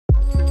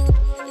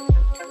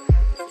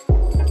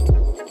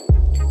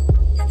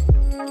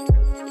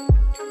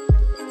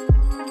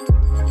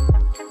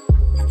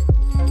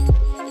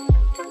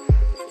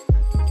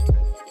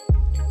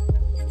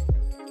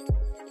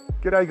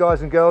G'day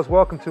guys and girls,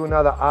 welcome to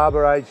another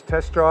Arbor Age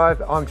test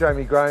drive. I'm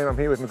Jamie Graham, I'm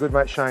here with my good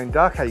mate Shane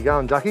Duck. How you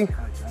going, Ducky? Hey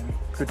Jamie.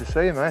 Good to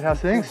see you, mate. How's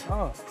things?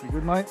 Oh, pretty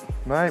good, mate.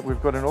 Mate, we've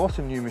got an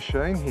awesome new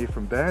machine here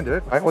from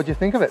Bandit. Mate, what do you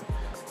think of it?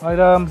 Mate,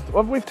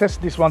 well, we've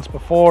tested this once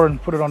before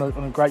and put it on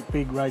a great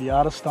big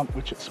radiator stump,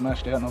 which it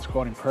smashed out, and I was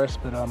quite impressed.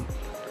 But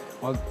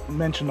I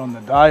mentioned on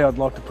the day I'd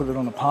like to put it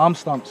on a palm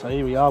stump, so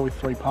here we are with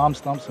 3 palm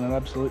stumps, and it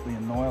absolutely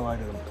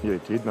annihilated them. Yeah,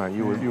 it did, mate.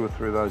 You were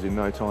through those in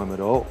no time at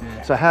all.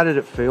 Yeah. So how did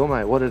it feel,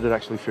 mate? What did it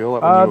actually feel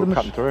like when you were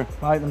cutting through?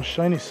 Mate, the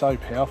machine is so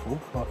powerful.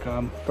 Like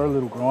for a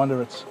little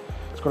grinder, it's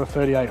got a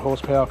 38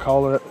 horsepower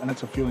Kohler, and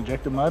it's a fuel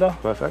injected motor.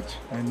 Perfect.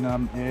 And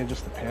yeah,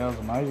 just the power's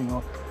amazing.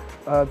 Like,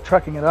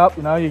 tracking it up,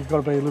 you know, you've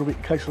got to be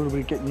it takes a little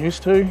bit of getting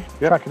used to.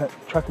 Yep.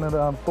 Tracking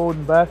it forward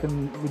and back,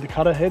 and with the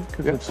cutter head,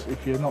 because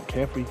if you're not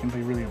careful, you can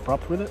be really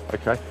abrupt with it.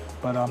 Okay.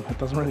 But it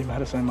doesn't really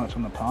matter so much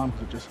on the palm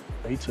because it just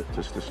beats it.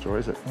 Just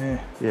destroys it.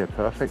 Yeah. Yeah,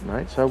 perfect,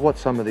 mate. So what's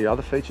some of the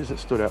other features that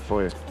stood out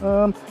for you?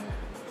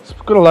 It's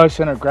got a low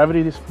centre of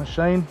gravity, this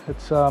machine.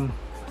 It's I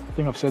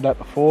think I've said that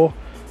before.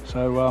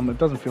 So it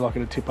doesn't feel like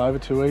it'll tip over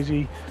too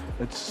easy.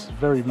 It's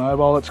very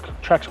mobile. It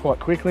tracks quite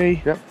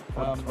quickly. Yep.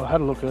 I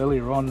had a look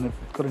earlier on. They've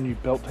got a new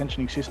belt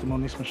tensioning system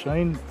on this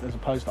machine, as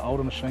opposed to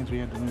older machines we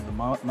had to move the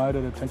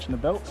motor to tension the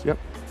belts. Yep.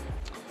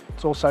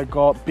 It's also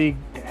got big,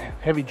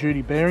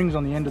 heavy-duty bearings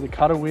on the end of the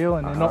cutter wheel,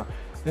 and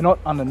they're not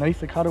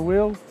underneath the cutter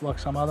wheel like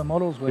some other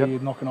models where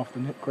you're knocking off the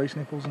grease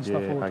nipples and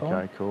stuff all the time.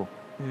 Okay, cool.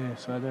 Yeah,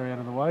 so they're out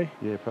of the way.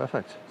 Yeah,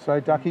 perfect. So,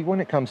 Ducky, when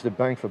it comes to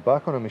bang for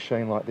buck on a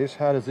machine like this,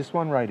 how does this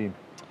one rate in?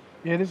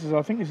 Yeah,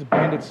 I think this is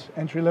Bandit's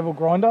entry-level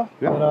grinder.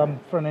 Yep. But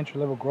for an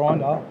entry-level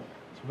grinder,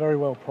 it's very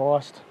well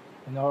priced.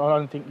 And I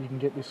don't think you can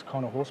get this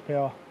kind of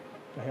horsepower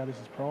for how this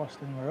is priced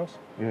anywhere else.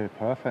 Yeah,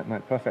 perfect,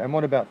 mate, perfect. And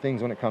what about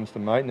things when it comes to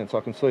maintenance?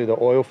 I can see the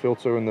oil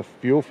filter and the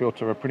fuel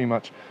filter are pretty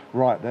much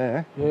right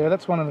there. Yeah,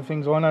 that's one of the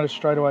things I noticed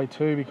straight away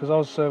too, because I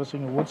was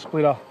servicing a wood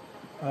splitter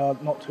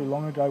not too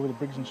long ago with a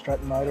Briggs &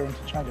 Stratton motor, and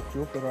to change a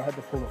fuel filter I had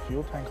to pull the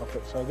fuel tank off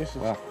it. So this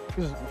is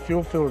the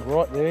fuel filter's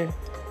right there,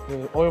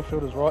 the oil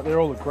filter's right there,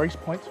 all the grease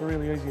points are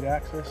really easy to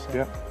access. So.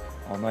 Yeah.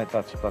 Oh mate,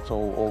 that's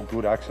all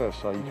good access,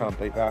 so you can't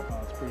beat that. Oh,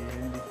 it's pretty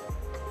handy.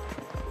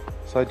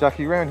 So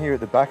Ducky, around here at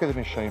the back of the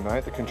machine,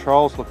 mate, the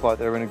controls look like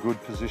they're in a good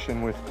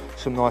position with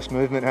some nice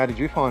movement. How did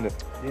you find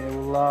it? Yeah,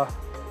 well,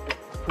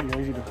 it's pretty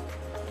easy to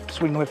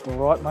swing left or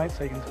right, mate,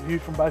 so you can view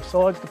from both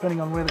sides depending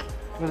on where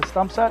the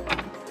stump's at.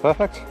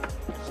 Perfect.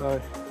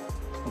 So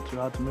it's not too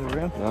hard to move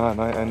around. No,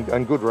 mate,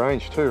 and good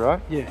range too,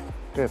 right? Yeah.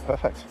 Yeah,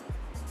 perfect.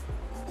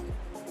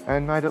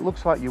 And mate, it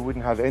looks like you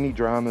wouldn't have any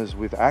dramas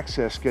with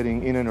access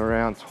getting in and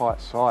around tight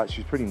sites.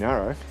 She's pretty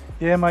narrow.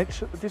 Yeah, mate,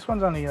 this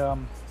one's only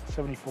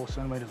 74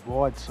 centimetres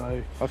wide,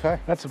 so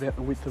that's about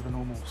the width of a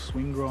normal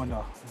swing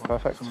grinder. Like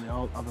perfect. Some of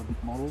the other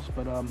models,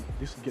 but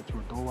this would get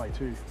through a doorway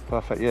too.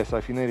 Perfect, yeah, so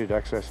if you needed to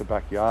access a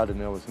backyard and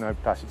there was no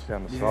passage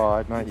down the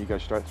side, mate, you go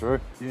straight through.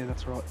 Yeah,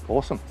 that's right.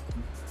 Awesome.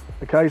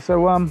 Okay, so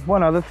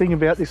one other thing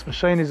about this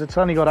machine is it's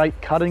only got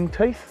 8 cutting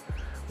teeth,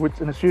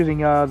 and it's using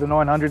the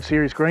 900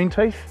 series green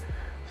teeth.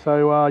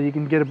 So you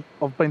can get,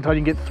 I've been told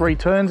you can get 3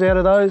 turns out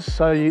of those,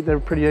 so they're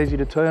pretty easy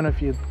to turn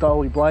if you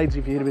dull your blades,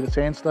 if you hit a bit of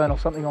sandstone or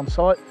something on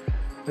site.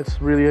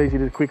 It's really easy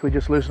to quickly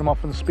just loosen them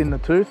off and spin the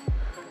tooth,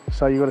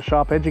 so you've got a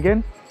sharp edge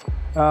again.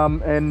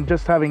 And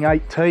just having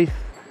 8 teeth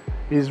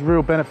is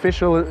real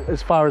beneficial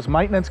as far as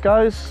maintenance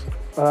goes.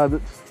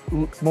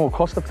 It's more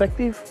cost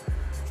effective.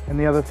 And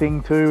the other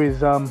thing too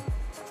is I've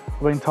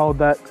been told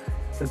that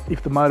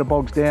if the motor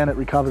bogs down, it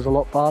recovers a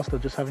lot faster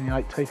just having the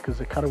 8 teeth, because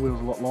the cutter wheel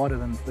is a lot lighter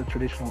than the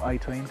traditional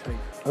 18 teeth.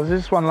 There's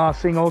this one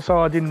last thing also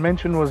I didn't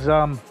mention was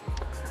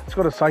it's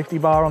got a safety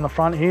bar on the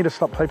front here to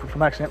stop people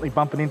from accidentally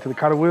bumping into the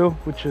cutter wheel,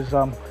 which is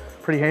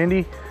pretty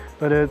handy,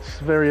 but it's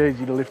very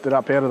easy to lift it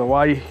up out of the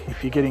way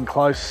if you're getting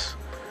close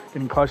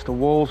to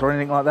walls or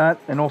anything like that.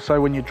 And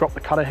also when you drop the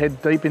cutter head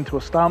deep into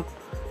a stump,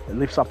 it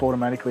lifts up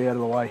automatically out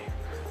of the way.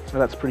 So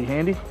that's pretty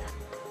handy.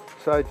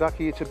 So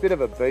Ducky, it's a bit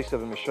of a beast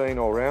of a machine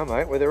all round,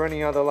 mate. Were there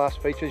any other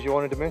last features you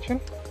wanted to mention?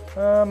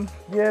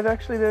 Yeah,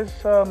 actually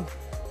there's,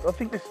 I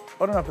think this,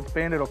 I don't know if it's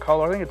Bandit or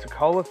Kohler, I think it's a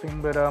Kohler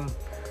thing, but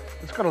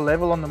it's got a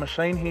level on the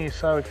machine here,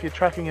 so if you're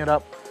tracking it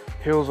up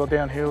hills or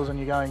down hills and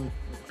you're going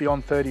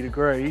beyond 30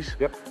 degrees,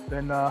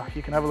 then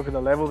you can have a look at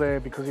the level there,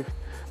 because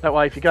that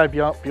way if you go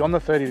beyond the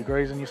 30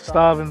 degrees and you're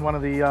starving one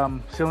of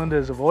the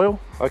cylinders of oil.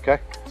 Okay.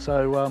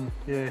 So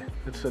yeah,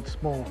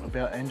 it's more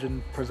about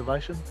engine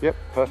preservation. Yep,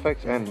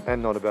 perfect,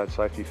 and not a bad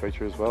safety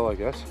feature as well, I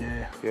guess.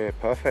 Yeah. Yeah,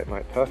 perfect,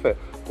 mate, perfect.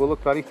 Well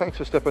look, buddy, thanks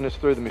for stepping us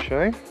through the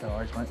machine. No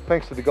worries, mate.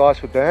 Thanks to the guys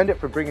for Bandit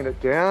for bringing it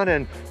down,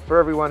 and for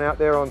everyone out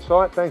there on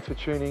site, thanks for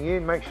tuning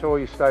in. Make sure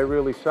you stay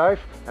really safe,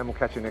 and we'll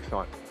catch you next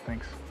time.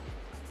 Thanks.